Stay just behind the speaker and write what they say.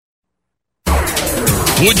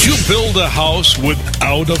Would you build a house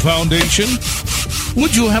without a foundation?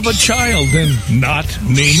 Would you have a child and not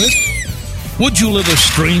name it? Would you let a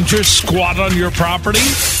stranger squat on your property?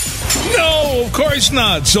 No, of course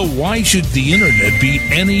not. So why should the internet be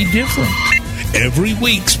any different? Every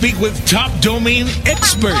week, speak with top domain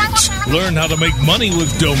experts. Learn how to make money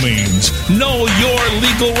with domains. Know your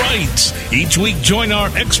legal rights. Each week, join our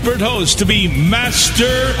expert host to be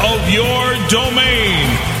master of your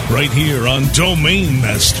domain. Right here on Domain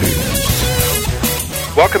Masters.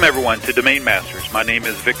 Welcome, everyone, to Domain Masters. My name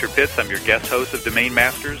is Victor Pitts. I'm your guest host of Domain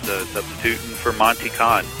Masters, substituting for Monty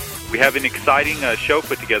Khan. We have an exciting show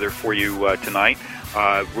put together for you tonight.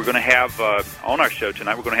 We're going to have, on our show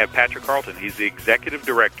tonight, we're going to have Patrick Carlton. He's the Executive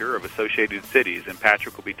Director of Associated Cities, and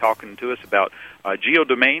Patrick will be talking to us about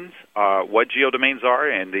geodomains, what geodomains are,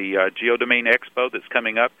 and the Geodomain Expo that's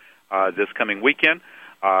coming up this coming weekend,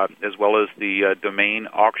 as well as the domain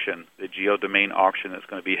auction, the geodomain auction that's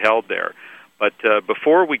going to be held there. But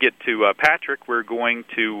before we get to Patrick, we're going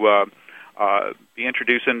to be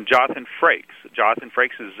introducing Jonathan Frakes. Jonathan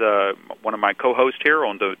Frakes is one of my co-hosts here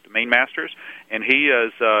on the Domain Masters, and he's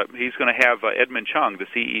going to have Edmund Chung, the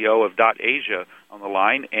CEO of .Asia, on the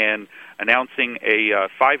line, and announcing a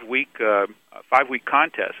five-week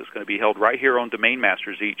contest that's going to be held right here on Domain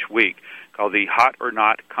Masters each week, called the Hot or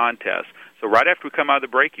Not Contest. So right after we come out of the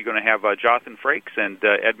break, you're going to have Jonathan Frakes and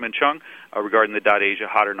Edmund Chung regarding the .Asia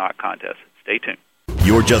Hot or Not Contest. Stay tuned.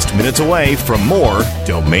 You're just minutes away from more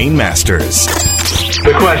Domain Masters.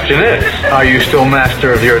 The question is, are you still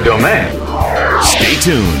master of your domain? Stay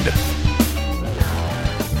tuned.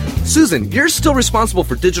 Susan, you're still responsible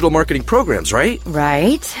for digital marketing programs, right?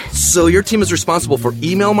 Right. So your team is responsible for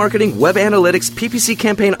email marketing, web analytics, PPC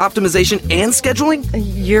campaign optimization, and scheduling?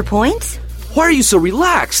 Your point? Why are you so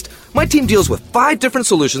relaxed? My team deals with 5 different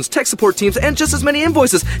solutions, tech support teams, and just as many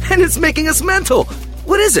invoices, and it's making us mental.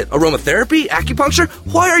 What is it? Aromatherapy? Acupuncture?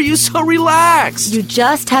 Why are you so relaxed? You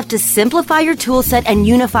just have to simplify your tool set and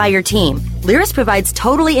unify your team. Lyris provides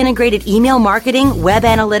totally integrated email marketing, web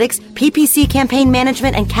analytics, PPC campaign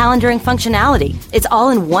management, and calendaring functionality. It's all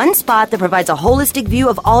in one spot that provides a holistic view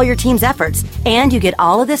of all your team's efforts. And you get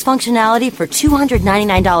all of this functionality for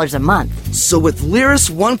 $299 a month. So with Lyris,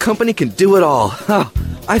 one company can do it all.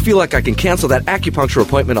 I feel like I can cancel that acupuncture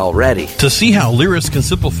appointment already. To see how Lyris can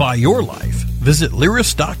simplify your life, visit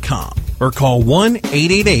Lyris.com or call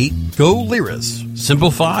 1-888-GO-LYRIS.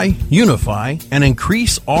 Simplify, unify, and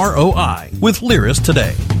increase ROI with Lyris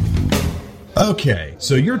today. Okay,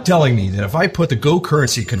 so you're telling me that if I put the Go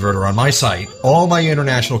Currency Converter on my site, all my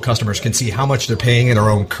international customers can see how much they're paying in their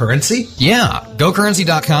own currency? Yeah,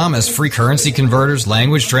 GoCurrency.com has free currency converters,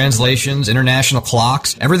 language translations, international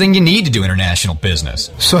clocks, everything you need to do international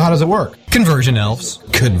business. So how does it work? Conversion elves.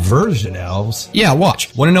 Conversion elves? Yeah,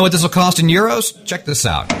 watch. Want to know what this will cost in euros? Check this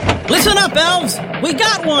out. Listen up, elves. We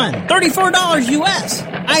got one. $34 US.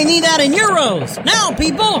 I need that in euros. Now,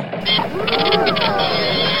 people.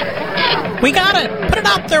 We got it. Put it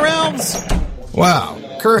up there, elves. Wow,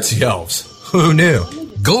 currency elves. Who knew?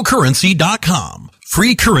 GoCurrency.com.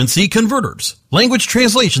 Free currency converters, language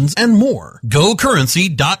translations, and more.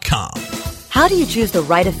 GoCurrency.com. How do you choose the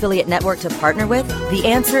right affiliate network to partner with? The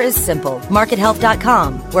answer is simple.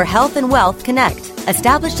 MarketHealth.com, where health and wealth connect.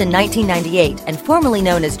 Established in 1998 and formerly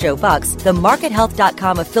known as Joe Bucks, the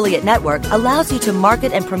MarketHealth.com affiliate network allows you to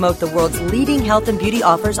market and promote the world's leading health and beauty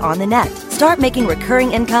offers on the net. Start making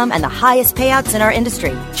recurring income and the highest payouts in our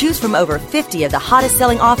industry. Choose from over 50 of the hottest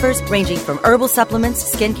selling offers, ranging from herbal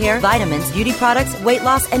supplements, skincare, vitamins, beauty products, weight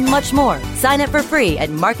loss, and much more. Sign up for free at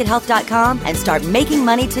MarketHealth.com and start making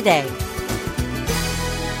money today.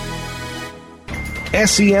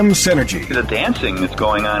 SEM Synergy. The dancing that's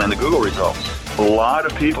going on in the Google results. A lot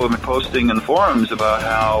of people have been posting in the forums about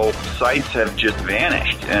how sites have just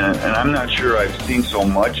vanished. And I'm not sure I've seen so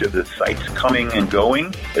much of the sites coming and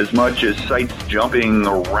going as much as sites jumping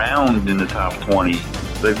around in the top 20.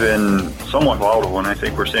 They've been somewhat volatile, and I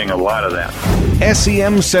think we're seeing a lot of that.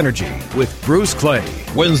 SEM Synergy with Bruce Clay.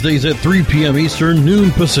 Wednesdays at 3 p.m. Eastern,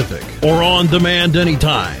 noon Pacific, or on demand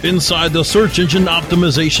anytime inside the Search Engine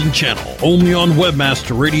Optimization channel, only on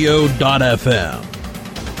webmasterradio.fm.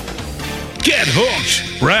 Get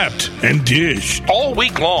hooked, wrapped, and dished all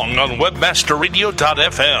week long on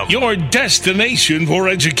webmasterradio.fm, your destination for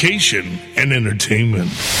education and entertainment.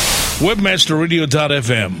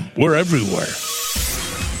 Webmasterradio.fm, we're everywhere.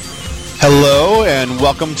 Hello, and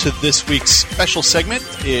welcome to this week's special segment.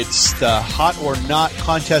 It's the Hot or Not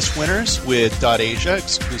contest winners with .Asia,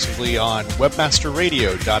 exclusively on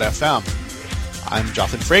webmasterradio.fm. I'm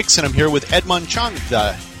Jonathan Frakes, and I'm here with Edmund Chung,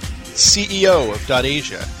 the CEO of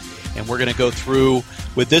 .Asia. And we're going to go through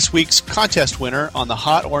with this week's contest winner on the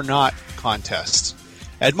Hot or Not contest.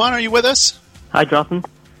 Edmond, are you with us? Hi, Jonathan.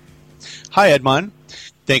 Hi, Edmond.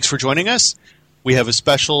 Thanks for joining us. We have a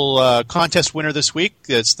special contest winner this week.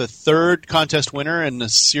 It's the third contest winner in the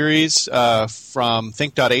series from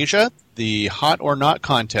Think.Asia, the Hot or Not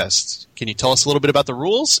contest. Can you tell us a little bit about the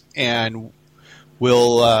rules? And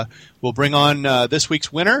we'll bring on this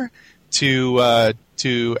week's winner to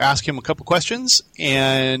ask him a couple questions.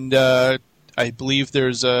 And I believe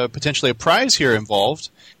there's potentially a prize here involved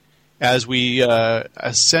as we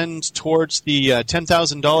ascend towards the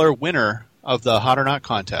 $10,000 winner of the Hot or Not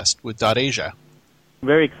contest with .Asia.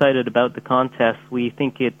 Very excited about the contest. We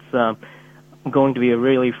think it's going to be a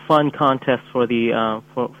really fun contest for the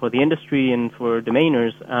industry and for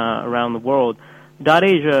domainers around the world.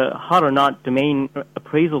 .Asia Hot or Not domain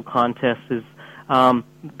appraisal contest is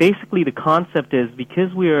basically the concept is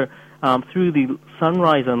because we're through the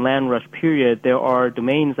Sunrise and Land Rush period, there are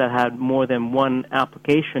domains that had more than one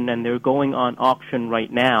application, and they're going on auction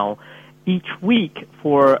right now. Each week,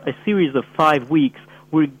 for a series of 5 weeks,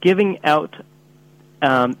 we're giving out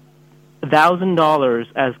 $1,000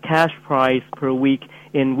 as cash prize per week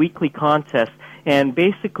in weekly contests. And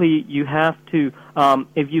basically, you have to,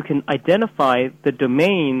 if you can identify the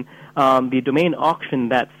domain auction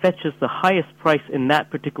that fetches the highest price in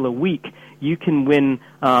that particular week, you can win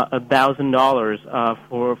 $1,000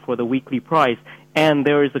 for the weekly prize. And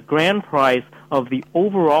there is a grand prize of the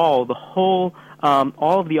overall, the whole,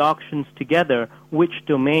 all of the auctions together, which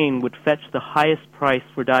domain would fetch the highest price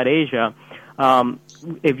for .Asia.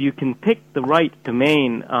 If you can pick the right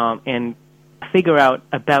domain and figure out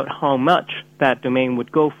about how much that domain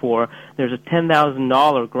would go for, there's a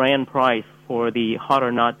 $10,000 grand prize for the Hot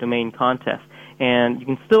or Not domain contest. And you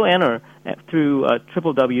can still enter through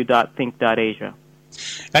www.think.asia.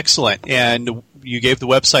 Excellent. And you gave the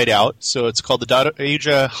website out, so it's called the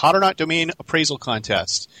 .Asia Hot or Not Domain Appraisal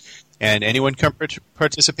Contest. And anyone can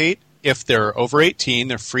participate. If they're over 18,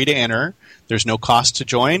 they're free to enter. There's no cost to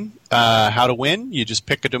join. How to win? You just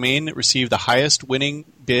pick a domain that received the highest winning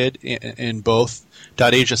bid in both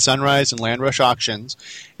 .Asia Sunrise and Land Rush auctions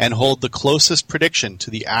and hold the closest prediction to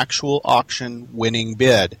the actual auction winning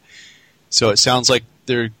bid. So it sounds like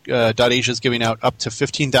 .Asia is giving out up to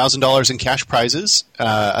 $15,000 in cash prizes,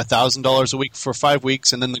 $1,000 a week for 5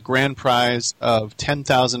 weeks, and then the grand prize of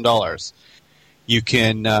 $10,000. You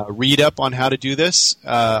can read up on how to do this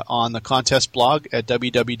on the contest blog at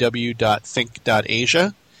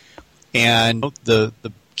www.think.asia. And the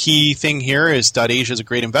key thing here is .Asia is a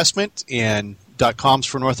great investment, and .com's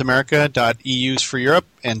for North America, .eu's for Europe,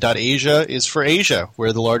 and .Asia is for Asia,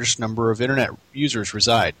 where the largest number of Internet users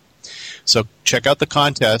reside. So check out the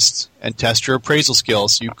contest and test your appraisal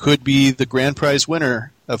skills. You could be the grand prize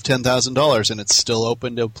winner of $10,000, and it's still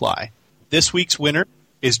open to apply. This week's winner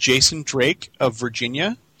is Jason Drake of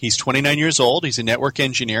Virginia. He's 29 years old. He's a network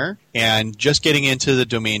engineer and just getting into the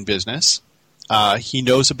domain business. He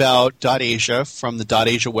knows about .Asia from the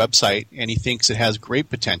 .Asia website, and he thinks it has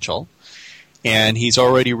great potential. And he's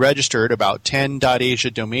already registered about 10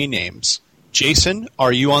 .Asia domain names. Jason,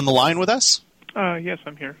 are you on the line with us? Yes,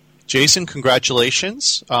 I'm here. Jason,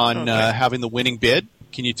 congratulations on having the winning bid.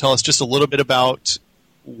 Can you tell us just a little bit about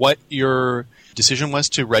what your decision was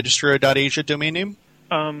to register a .Asia domain name?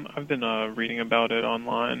 I've been reading about it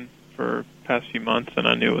online for the past few months, and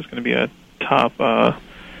I knew it was going to be a top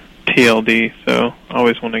TLD, so I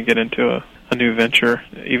always want to get into a new venture,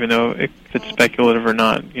 even though if it's speculative or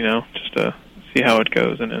not, just to see how it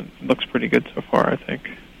goes, and it looks pretty good so far, I think.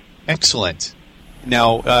 Excellent.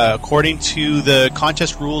 Now, according to the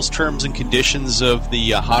contest rules, terms, and conditions of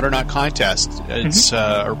the Hot or Not contest, it's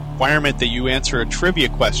a requirement that you answer a trivia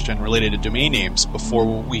question related to domain names before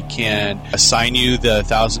we can assign you the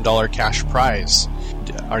 $1,000 cash prize.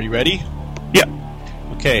 Are you ready? Yeah.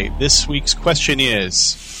 Okay, this week's question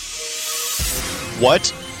is,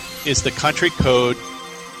 what is the country code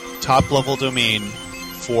top-level domain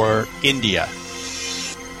for India?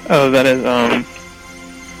 Oh, that is,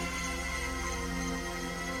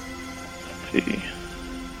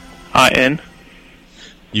 IN.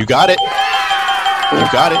 You got it. You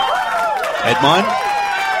got it. Edmond,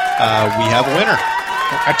 we have a winner.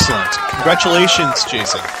 Excellent. Congratulations,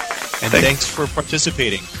 Jason. And thanks for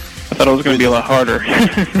participating. I thought it was going to be a lot harder.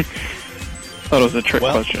 I thought it was a trick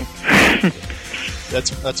question.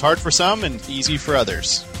 That's hard for some and easy for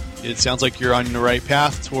others. It sounds like you're on the right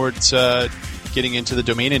path towards getting into the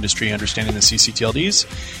domain industry, understanding the CCTLDs,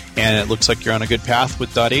 and it looks like you're on a good path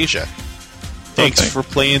with .Asia. Thanks for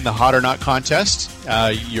playing the Hot or Not contest.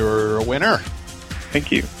 You're a winner. Thank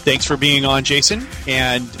you. Thanks for being on, Jason.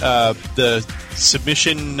 And the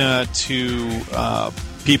submission to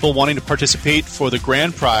people wanting to participate for the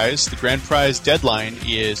grand prize. The grand prize deadline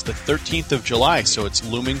is the 13th of July, so it's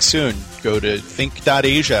looming soon. Go to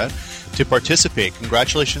think.asia to participate.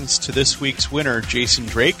 Congratulations to this week's winner, Jason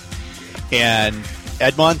Drake. And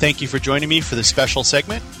Edmond, thank you for joining me for this special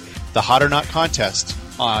segment, the Hot or Not contest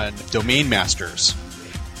on Domain Masters.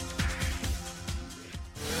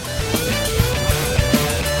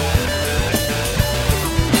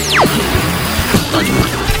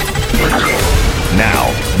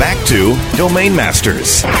 Now, back to Domain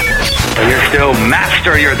Masters. So you're still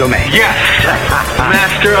master of your domain? Yes!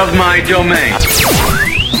 Master of my domain.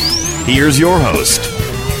 Here's your host.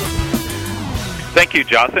 Thank you,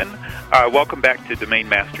 Jonathan. Welcome back to Domain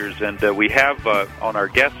Masters, and we have on our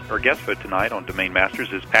guest for tonight on Domain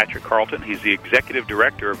Masters is Patrick Carlton. He's the Executive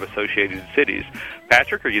Director of Associated Cities.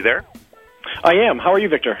 Patrick, are you there? I am. How are you,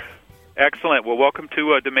 Victor? Excellent. Well, welcome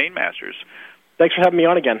to Domain Masters. Thanks for having me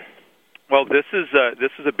on again. Well, this is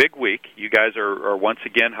a big week. You guys are once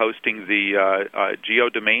again hosting the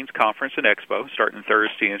GeoDomains Conference and Expo starting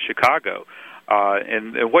Thursday in Chicago.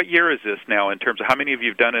 And what year is this now in terms of how many of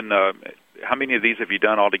you've done how many of these have you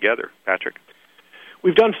done altogether, Patrick?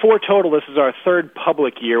 We've done 4 total. This is our 3rd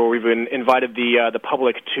public year where we've invited the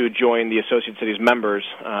public to join the Associated Cities members.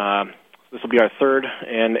 This will be our 3rd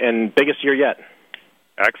and biggest year yet.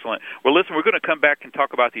 Excellent. Well, listen, we're going to come back and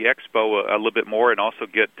talk about the Expo a little bit more and also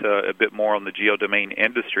get a bit more on the geodomain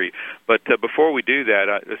industry. But before we do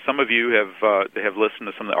that, some of you have listened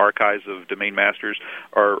to some of the archives of Domain Masters,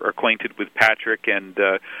 are acquainted with Patrick, and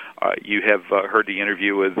you have heard the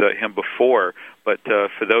interview with him before. But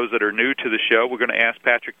for those that are new to the show, we're going to ask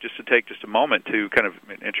Patrick just to take just a moment to kind of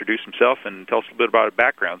introduce himself and tell us a bit about his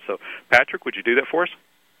background. So, Patrick, would you do that for us?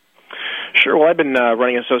 Sure. Well, I've been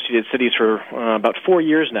running Associated Cities for about 4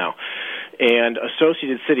 years now, and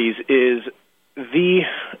Associated Cities is the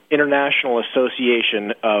international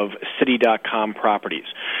association of City.com properties.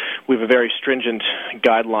 We have a very stringent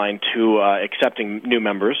guideline to accepting new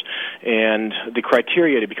members, and the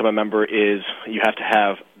criteria to become a member is you have to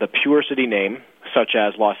have the pure city name, such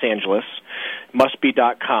as Los Angeles, must be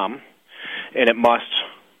 .com, and it must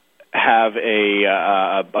have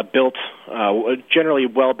a built, generally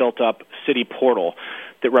well built up city portal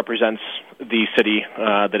that represents the city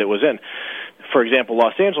that it was in. For example,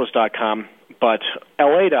 LosAngeles.com, but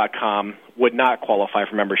LA.com would not qualify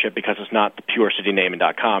for membership because it's not the pure city name in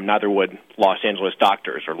 .com. Neither would Los Angeles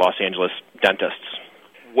Doctors or Los Angeles Dentists.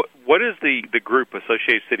 What is the group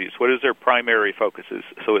Associated Cities? What is their primary focuses?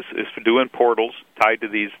 So it's for doing portals tied to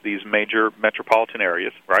these major metropolitan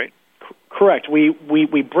areas, right? Correct. We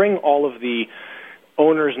bring all of the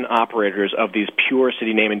owners and operators of these pure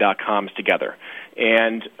city naming.coms together.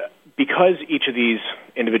 And because each of these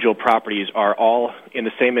individual properties are all in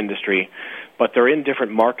the same industry, but they're in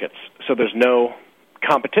different markets, so there's no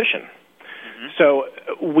competition. Mm-hmm. So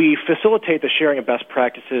we facilitate the sharing of best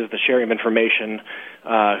practices, the sharing of information,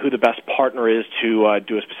 who the best partner is to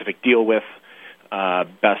do a specific deal with,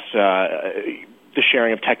 the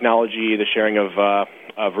sharing of technology, the sharing of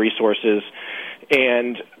resources,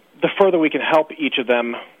 and the further we can help each of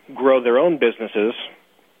them grow their own businesses,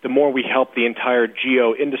 the more we help the entire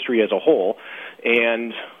geo industry as a whole,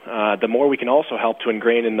 and the more we can also help to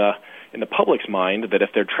ingrain in the public's mind that if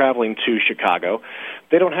they're traveling to Chicago,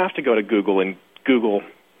 they don't have to go to Google and Google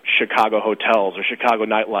Chicago hotels or Chicago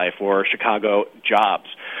nightlife or Chicago jobs.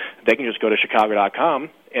 They can just go to Chicago.com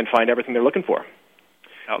and find everything they're looking for.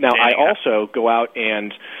 Now, I also go out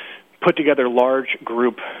and put together large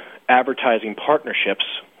group advertising partnerships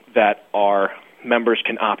that our members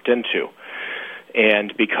can opt into.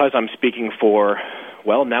 And because I'm speaking for,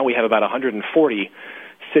 well, now we have about 140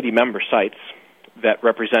 city member sites that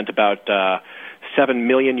represent about 7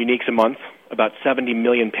 million uniques a month, about 70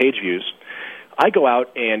 million page views, I go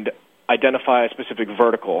out and identify a specific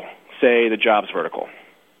vertical, say the jobs vertical.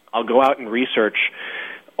 I'll go out and research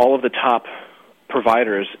all of the top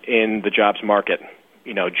providers in the jobs market,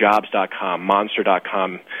 jobs.com,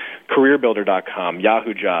 monster.com, careerbuilder.com,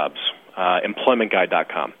 Yahoo Jobs,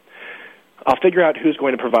 employmentguide.com. I'll figure out who's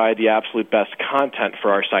going to provide the absolute best content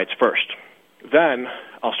for our sites first. Then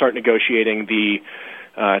I'll start negotiating the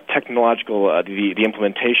technological, the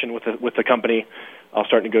implementation with the company. I'll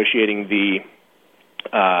start negotiating the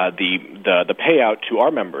payout to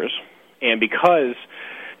our members, and because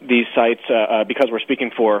these sites, because we're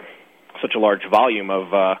speaking for such a large volume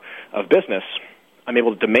of business, I'm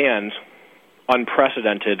able to demand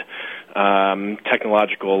unprecedented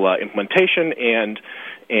technological implementation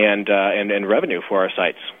and revenue for our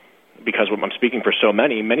sites. Because when I'm speaking for so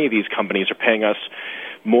many of these companies are paying us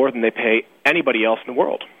more than they pay anybody else in the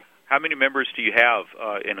world. How many members do you have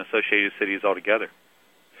in Associated Cities altogether?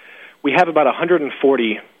 We have about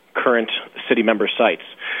 140 current city member sites.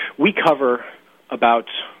 We cover about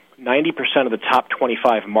 90% of the top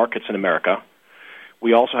 25 markets in America.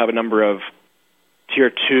 We also have a number of Tier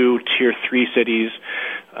 2, Tier 3 cities.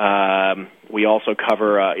 We also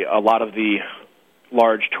cover a lot of the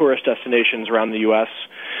large tourist destinations around the U.S.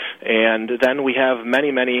 And then we have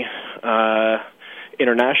many, many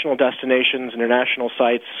international destinations, international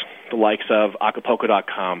sites, the likes of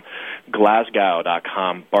Acapulco.com,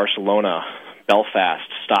 Glasgow.com, Barcelona, Belfast,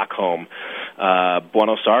 Stockholm,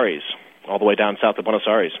 Buenos Aires, all the way down south of Buenos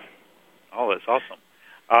Aires. Oh, that's awesome.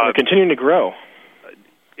 We're continuing to grow.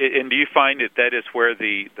 And do you find that is where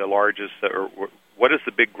the largest, or what is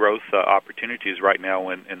the big growth opportunities right now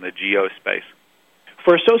in the geo space?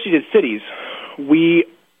 For Associated Cities, we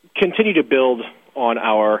continue to build on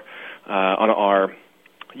our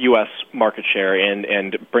U.S. market share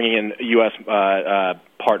and bringing in U.S.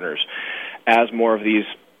 partners. As more of these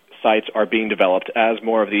sites are being developed, as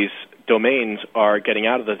more of these domains are getting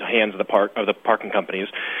out of the hands of the parking companies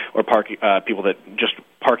or people that just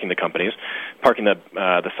parking the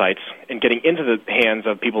sites, and getting into the hands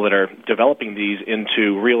of people that are developing these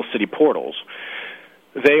into real city portals,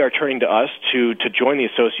 they are turning to us to join the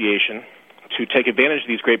association, to take advantage of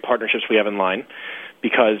these great partnerships we have in line,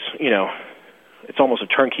 because it's almost a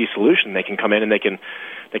turnkey solution. They can come in and they can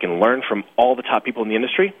learn from all the top people in the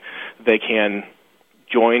industry. They can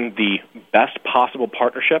join the best possible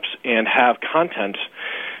partnerships and have content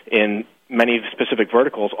in many specific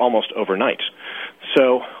verticals almost overnight.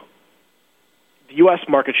 So the U.S.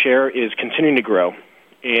 market share is continuing to grow,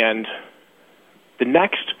 and the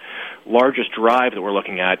next largest drive that we're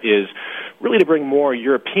looking at is really to bring more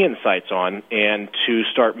European sites on and to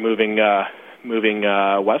start moving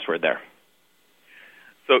westward there.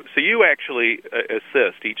 So you actually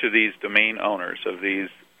assist each of these domain owners of these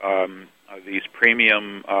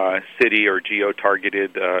premium city or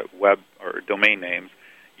geo-targeted web or domain names.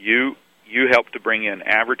 You help to bring in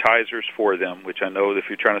advertisers for them, which I know if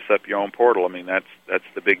you're trying to set up your own portal, I mean that's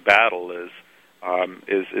the big battle is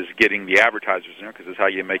getting the advertisers in there, because it's how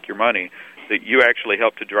you make your money. That you actually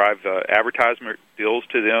help to drive advertisement deals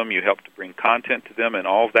to them. You help to bring content to them, and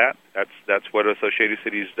all of that. That's what Associated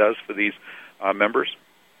Cities does for these members.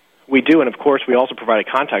 We do, and of course, we also provide a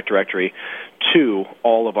contact directory to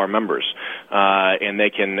all of our members, and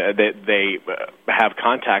they have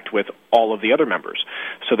contact with all of the other members.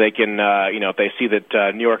 So they can, if they see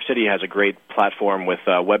that New York City has a great platform with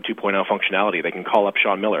Web 2.0 functionality, they can call up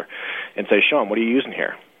Sean Miller and say, "Sean, what are you using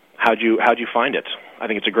here? How'd you find it? I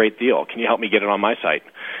think it's a great deal. Can you help me get it on my site?"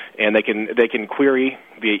 And they can query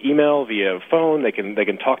via email, via phone. They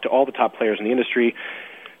can talk to all the top players in the industry,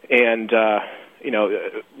 and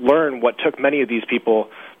learn what took many of these people,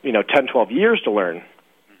 10, 12 years to learn.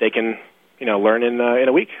 They can, learn in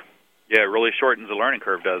a week. Yeah, it really shortens the learning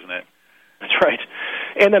curve, doesn't it? That's right.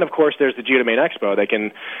 And then, of course, there's the GeoDomain Expo.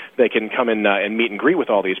 They can come in and meet and greet with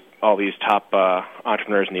all these top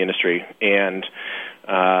entrepreneurs in the industry, and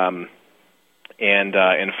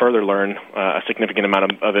further learn a significant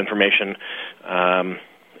amount of information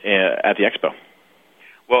at the expo.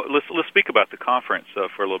 Well, let's speak about the conference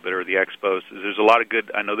for a little bit, or the expos. There's a lot of good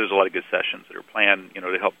sessions that are planned,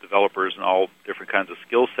 to help developers and all different kinds of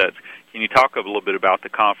skill sets. Can you talk a little bit about the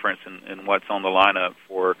conference and what's on the lineup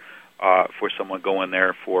for someone going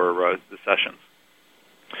there for the sessions?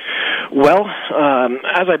 Well,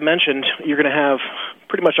 as I've mentioned, you're going to have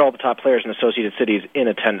pretty much all the top players in Associated Cities in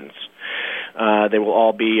attendance. They will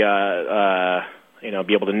all be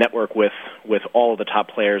able to network with all of the top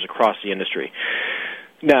players across the industry.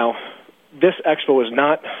 Now, this expo is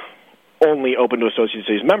not only open to Associated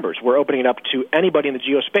Cities members. We're opening it up to anybody in the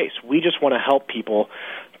geo space. We just want to help people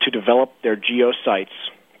to develop their geo sites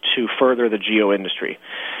to further the geo industry.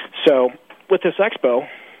 So with this expo,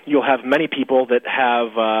 you'll have many people that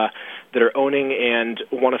are owning and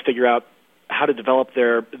want to figure out how to develop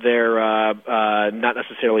their not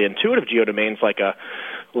necessarily intuitive geodomains like a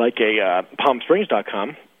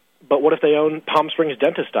PalmSprings.com, but what if they own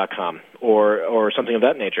PalmSpringsDentist.com or something of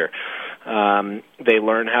that nature? They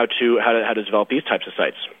learn how to develop these types of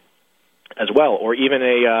sites as well, or even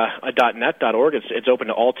a .net.org. It's open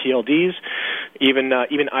to all TLDs. Even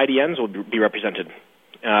IDNs will be represented.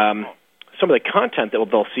 Some of the content that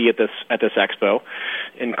they'll see at this expo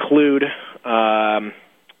include.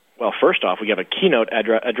 First off, we have a keynote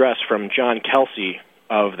address from John Kelsey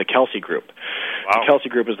of the Kelsey Group. Wow. The Kelsey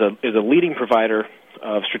Group is a leading provider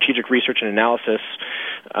strategic research and analysis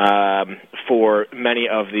for many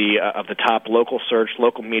of the top local search,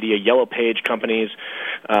 local media, Yellow Page companies,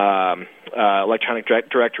 electronic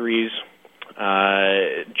directories.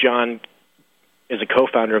 John is a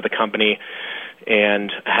co-founder of the company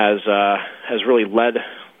and has really led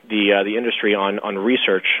the industry on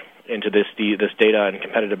research into this data and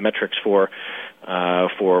competitive metrics for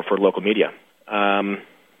local media.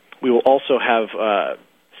 We will also have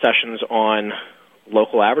sessions on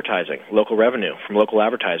local advertising, local revenue from local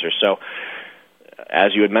advertisers. So,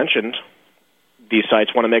 as you had mentioned, these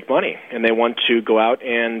sites want to make money, and they want to go out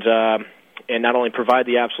and not only provide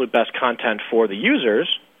the absolute best content for the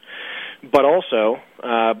users, but also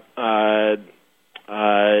how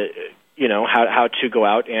to go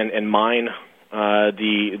out and mine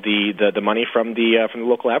the money from the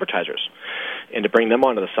local advertisers, and to bring them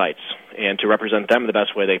onto the sites and to represent them the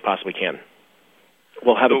best way they possibly can.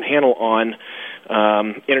 We'll have a panel on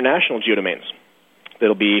international geodomains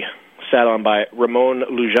that'll be sat on by Ramon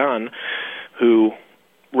Lujan, who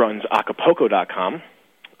runs Acapulco.com,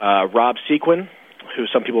 Rob Sequin, who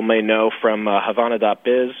some people may know from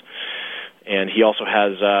Havana.biz, and he also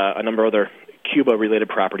has a number of other Cuba-related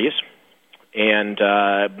properties, and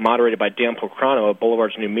moderated by Dan Pocrano of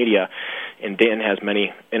Boulevard's New Media. And Dan has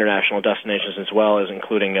many international destinations as well, as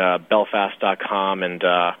including Belfast.com and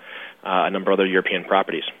a number of other European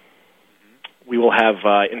properties. We will have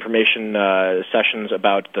information sessions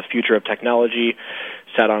about the future of technology,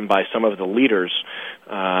 sat on by some of the leaders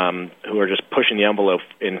who are just pushing the envelope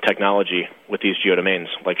in technology with these geodomains,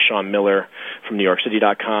 like Sean Miller from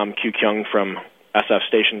NewYorkCity.com, Q Kyung from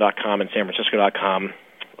SFStation.com and SanFrancisco.com.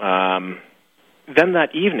 Then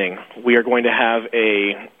that evening, we are going to have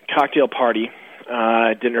a cocktail party,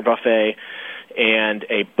 dinner buffet, and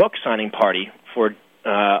a book signing party for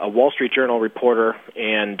a Wall Street Journal reporter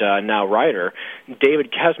and now writer,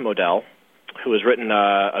 David Kesmodel, who has written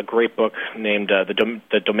a great book named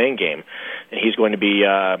The Domain Game, and he's going to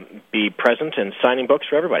be present and signing books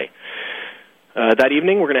for everybody. That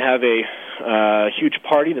evening, we're going to have a huge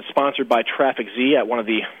party that's sponsored by Traffic Z at one of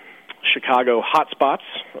the Chicago hotspots.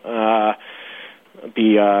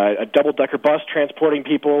 Be a double-decker bus transporting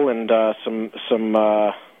people and some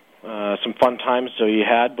fun times so you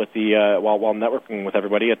had with the while networking with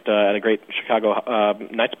everybody at a great Chicago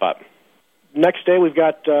night spot. Next day, we've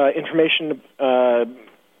got information,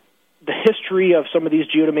 the history of some of these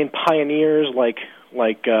geodomain pioneers, like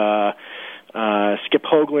Skip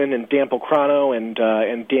Hoagland and Dan Pocrano and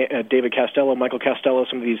David Castello, Michael Castello,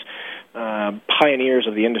 some of these pioneers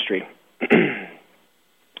of the industry.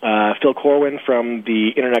 Phil Corwin from the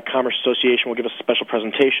Internet Commerce Association will give us a special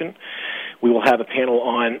presentation. We will have a panel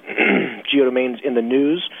on geodomains in the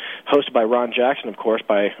news, hosted by Ron Jackson, of course,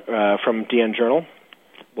 from DN Journal.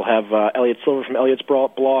 We'll have Elliot Silver from Elliot's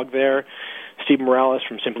blog there, Steve Morales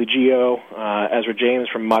from Simply Geo, Ezra James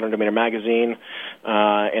from Modern Domainer Magazine,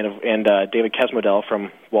 and David Kesmodel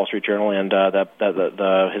from Wall Street Journal, and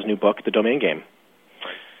his new book, The Domain Game.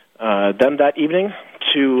 Then that evening,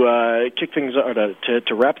 to kick things or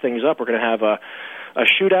to wrap things up, we're going to have a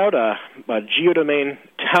shootout, a geodomain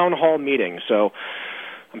town hall meeting. So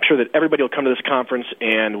I'm sure that everybody will come to this conference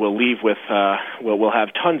and we'll leave with we'll have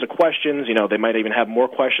tons of questions. You know, they might even have more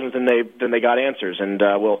questions than they got answers, and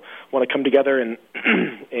we'll want to come together and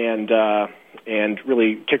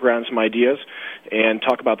really kick around some ideas and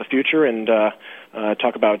talk about the future and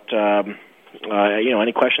talk about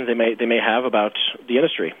any questions they may have about the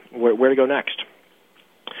industry, where to go next.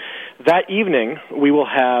 That evening, we will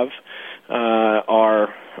have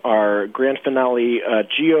our grand finale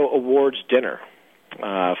Geo Awards dinner.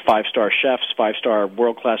 5-star chefs, 5-star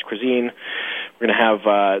world-class cuisine. We're going to have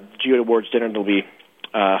Geo Awards dinner. It'll be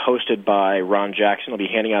hosted by Ron Jackson. He'll be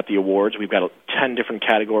handing out the awards. We've got 10 different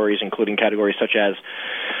categories, including categories such as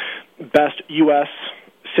Best U.S.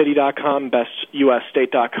 City.com, Best U.S.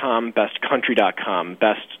 State.com, Best Country.com,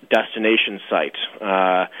 Best Destination Site.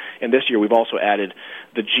 And this year we've also added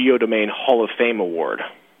the Geodomain Hall of Fame Award.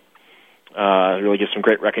 Really gives some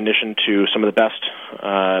great recognition to some of the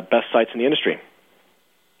best sites in the industry.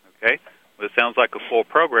 Okay. Well, it sounds like a full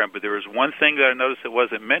program, but there was one thing that I noticed that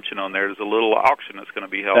wasn't mentioned on there. There's a little auction that's going to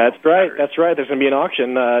be held. That's right. That's right. There's going to be an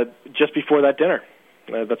auction just before that dinner.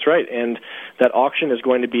 That's right, and that auction is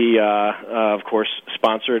going to be, of course,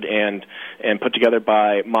 sponsored and put together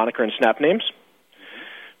by Moniker and Snap Names.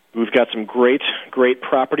 We've got some great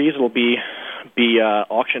properties that will be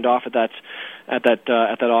auctioned off at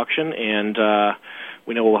that auction, and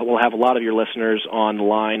we know we'll have a lot of your listeners on the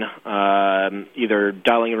line, either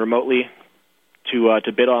dialing in remotely to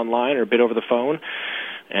bid online or bid over the phone,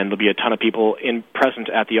 and there'll be a ton of people present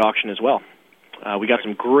at the auction as well. We got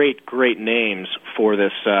some great names for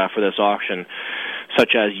this auction,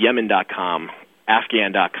 such as Yemen.com,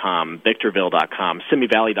 Afghan.com, Victorville.com,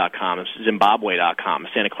 SimiValley.com, Zimbabwe.com,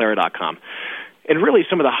 SantaClara.com. And really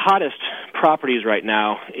some of the hottest properties right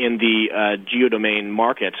now in the geodomain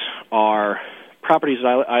market are properties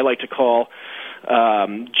that I like to call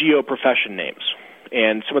geo-profession names.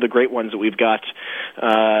 And some of the great ones that we've got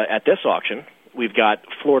at this auction, we've got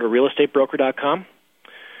FloridaRealEstateBroker.com,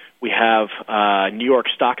 we have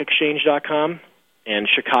NewYorkStockExchange.com, and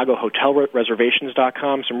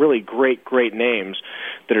ChicagoHotelReservations.com, some really great names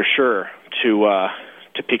that are sure to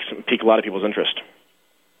pique a lot of people's interest.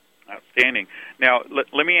 Outstanding. Now,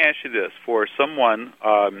 let me ask you this. For someone,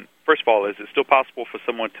 first of all, is it still possible for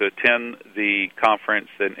someone to attend the conference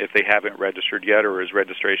and if they haven't registered yet, or is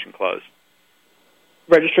registration closed?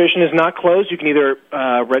 Registration is not closed. You can either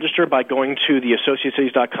register by going to the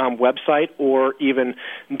AssociatedCities.com website or even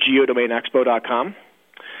geodomainexpo.com.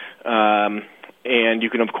 And you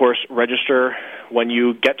can, of course, register when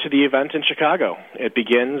you get to the event in Chicago. It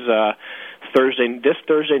begins this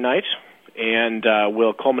Thursday night, and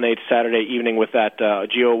will culminate Saturday evening with that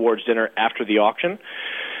Geo Awards dinner after the auction.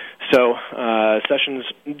 So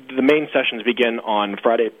the main sessions begin on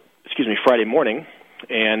Friday morning,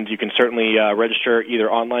 and you can certainly register either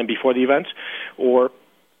online before the event or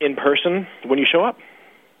in person when you show up.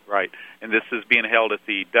 Right, and this is being held at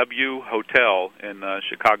the W Hotel in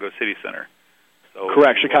Chicago City Center. So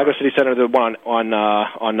correct, Chicago City Center, the one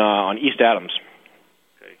on East Adams.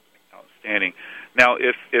 Okay, outstanding. Now,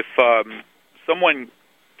 if someone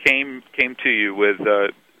came to you with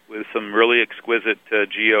some really exquisite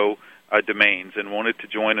geo domains and wanted to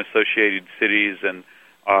join Associated Cities and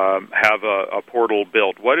have a portal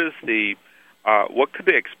built, what could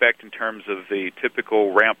they expect in terms of the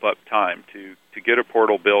typical ramp-up time to get a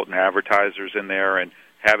portal built and advertisers in there and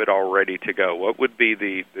have it all ready to go? What would be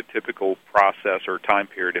the typical process or time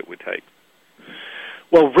period it would take?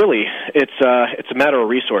 Well, really, it's a matter of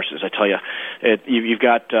resources. I tell you, you've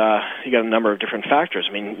got a number of different factors.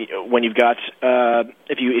 I mean, when you've got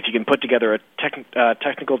if you can put together a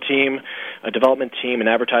technical team, a development team, an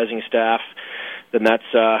advertising staff, then that's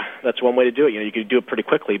one way to do it. You can do it pretty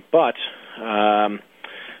quickly, but a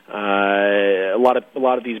lot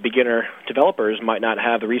of these beginner developers might not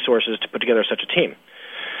have the resources to put together such a team.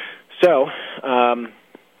 So,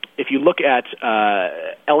 if you look at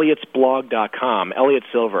Elliot'sBlog.com, Elliot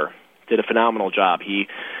Silver did a phenomenal job. He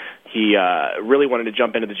really wanted to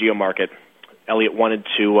jump into the geo market. Elliot wanted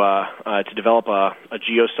to develop a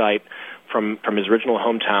geo site from his original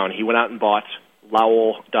hometown. He went out and bought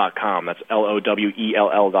Lowell.com. That's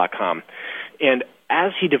LOWELL.com. And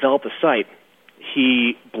as he developed the site,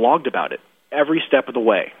 he blogged about it every step of the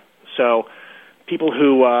way. So people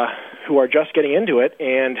who are just getting into it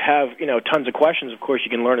and have tons of questions, of course, you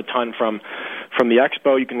can learn a ton from the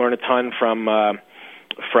expo. You can learn a ton from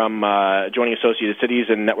joining Associated Cities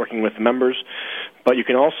and networking with the members. But you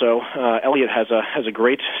can also Elliot has a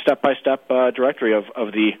great step-by-step directory of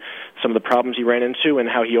some of the problems he ran into and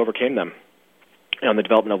how he overcame them on the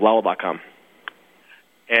development of Lowell.com.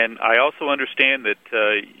 And I also understand that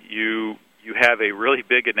you have a really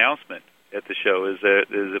big announcement at the show. Is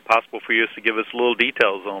it possible for you to give us a little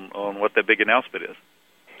details on what that big announcement is?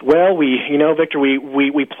 Well, Victor,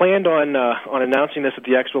 we planned on announcing this at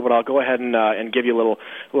the expo, but I'll go ahead and give you a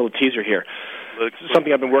little teaser here. It's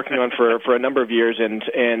something I've been working on for a number of years, and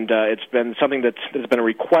it's been something that's been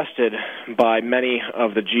requested by many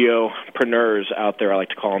of the geopreneurs out there. I like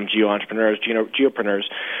to call them geo-entrepreneurs, geopreneurs,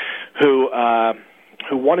 who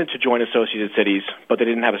wanted to join Associated Cities, but they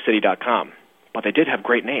didn't have a city.com. But they did have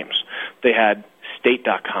great names. They had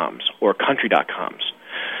state.coms or country.coms.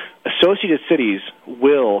 Associated Cities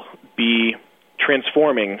will be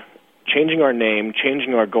transforming, changing our name,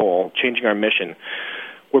 changing our goal, changing our mission.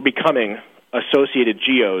 We're becoming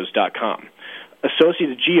AssociatedGeos.com.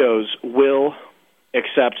 Associated Geos will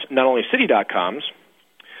accept not only city.coms,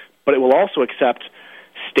 but it will also accept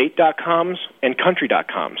state.coms and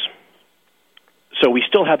country.coms. So we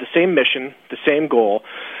still have the same mission, the same goal.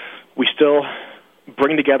 We still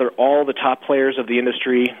bring together all the top players of the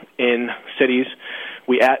industry in cities.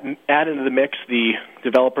 We add into the mix the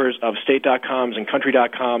developers of state.coms and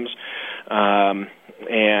country.coms,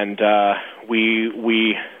 and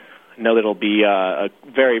we know that it'll be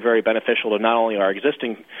very, very beneficial to not only our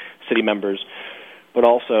existing city members, but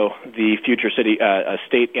also the future city,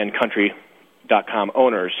 state and country.com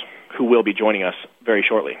owners who will be joining us very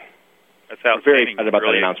shortly. That's outstanding. We're very excited about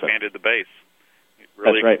that announcement. Expanded the base.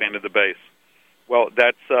 Really That's right. Expanded the base. Well,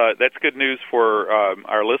 that's good news for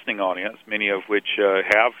our listening audience, many of which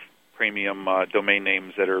have premium domain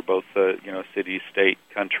names that are both city, state,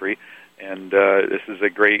 country. And this is a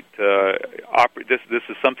great this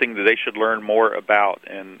is something that they should learn more about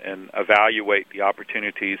and evaluate the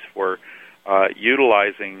opportunities for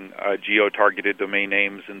utilizing geo-targeted domain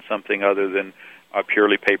names in something other than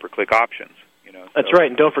purely pay-per-click options. That's right,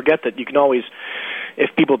 and don't forget that you can always, if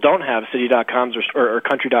people don't have city.coms or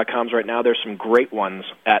country.coms right now, there's some great ones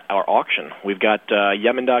at our auction. We've got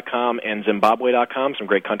Yemen.com and Zimbabwe.com, some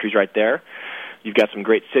great countries right there. You've got some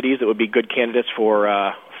great cities that would be good candidates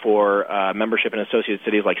for membership in associated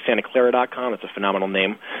cities like SantaClara.com. It's a phenomenal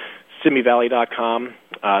name. SimiValley.com,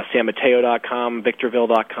 SanMateo.com,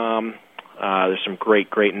 Victorville.com. There's some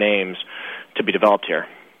great names to be developed here.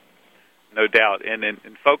 No doubt. And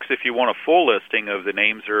folks, if you want a full listing of the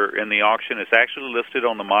names that are in the auction, it's actually listed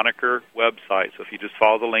on the Moniker website. So if you just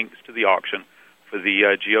follow the links to the auction for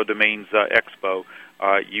the GeoDomains Expo,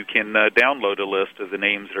 you can download a list of the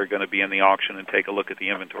names that are going to be in the auction and take a look at the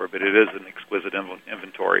inventory. But it is an exquisite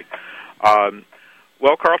inventory.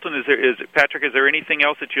 Well, Carlton, Patrick, is there anything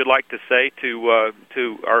else that you'd like to say to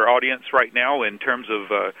our audience right now in terms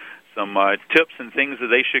of some tips and things that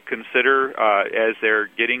they should consider as they're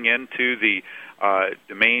getting into the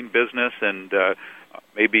domain business and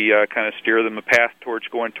maybe kind of steer them a path towards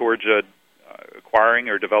going towards acquiring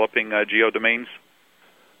or developing geodomains?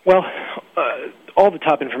 Well, all the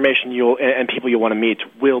top information and people you'll want to meet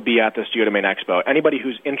will be at this Geodomain Expo. Anybody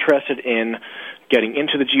who's interested in getting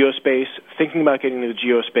into the geospace, thinking about getting into the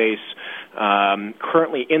geospace,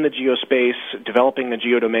 currently in the geospace, developing the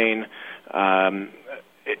geodomain,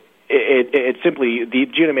 it simply, the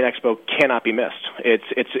Geodomain Expo cannot be missed.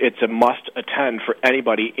 It's a must attend for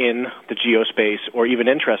anybody in the geospace or even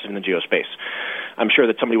interested in the geospace. I'm sure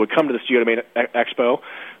that somebody would come to this Geodomain Expo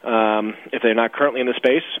if they're not currently in the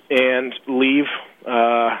space and leave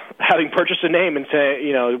having purchased a name and say,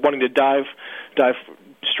 wanting to dive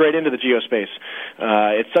straight into the geospace.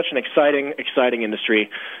 It's such an exciting industry,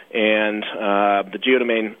 and the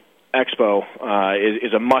Geodomain Expo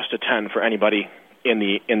is a must attend for anybody in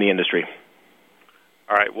the industry.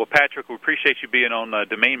 All right. Well, Patrick, we appreciate you being on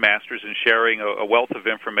Domain Masters and sharing a wealth of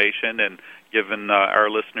information and giving our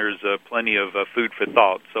listeners plenty of food for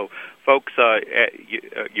thought. So, folks,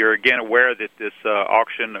 you're again aware that this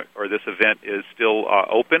auction or this event is still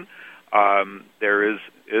open. There is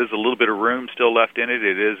a little bit of room still left in it.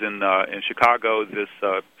 It is in Chicago. This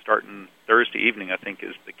starting Thursday evening, I think,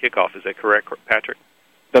 is the kickoff. Is that correct, Patrick?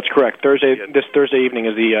 That's correct. This Thursday evening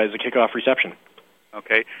is the kickoff reception.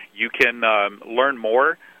 Okay. You can learn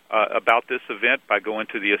more about this event by going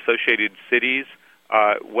to the Associated Cities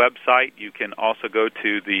website. You can also go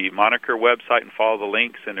to the Moniker website and follow the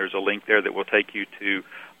links, and there's a link there that will take you to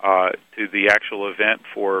the actual event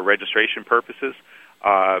for registration purposes.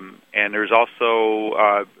 And there's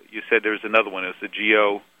also, you said there's another one. It's the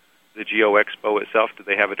Geo Expo itself. Do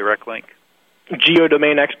they have a direct link?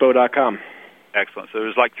 GeoDomainExpo.com. Excellent. So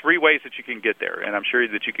there's like 3 ways that you can get there, and I'm sure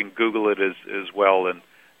that you can Google it as well and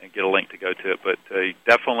get a link to go to it. But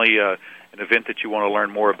definitely an event that you want to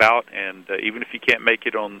learn more about, and even if you can't make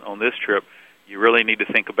it on this trip, you really need to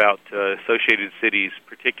think about Associated Cities,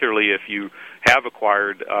 particularly if you have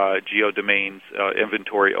acquired geodomains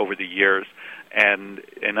inventory over the years, and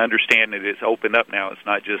understand that it's opened up now. It's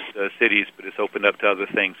not just cities, but it's opened up to other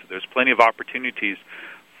things. So there's plenty of opportunities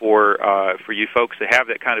for you folks to have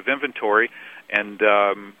that kind of inventory. And,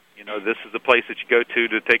 this is the place that you go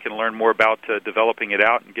to take and learn more about developing it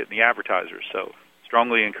out and getting the advertisers. So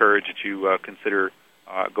strongly encourage that you consider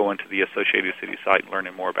going to the Associated Cities site and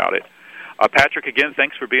learning more about it. Patrick, again,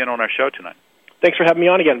 thanks for being on our show tonight. Thanks for having me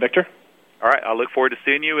on again, Victor. All right. I look forward to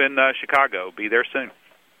seeing you in Chicago. Be there soon.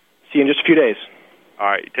 See you in just a few days. All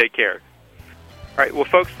right. Take care. All right, well,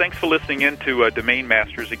 folks, thanks for listening in to Domain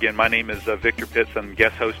Masters. Again, my name is Victor Pitts. I'm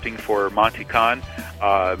guest hosting for Monty Khan.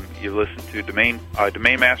 You listen to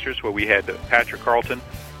Domain Masters, where we had Patrick Carlton,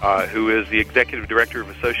 who is the Executive Director of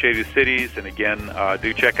Associated Cities. And again,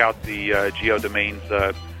 do check out the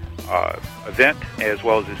GeoDomains event, as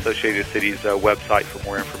well as the Associated Cities website for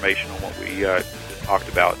more information on what we just talked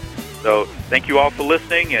about. So thank you all for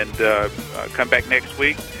listening, and come back next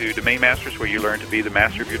week to Domain Masters, where you learn to be the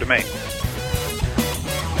master of your domain.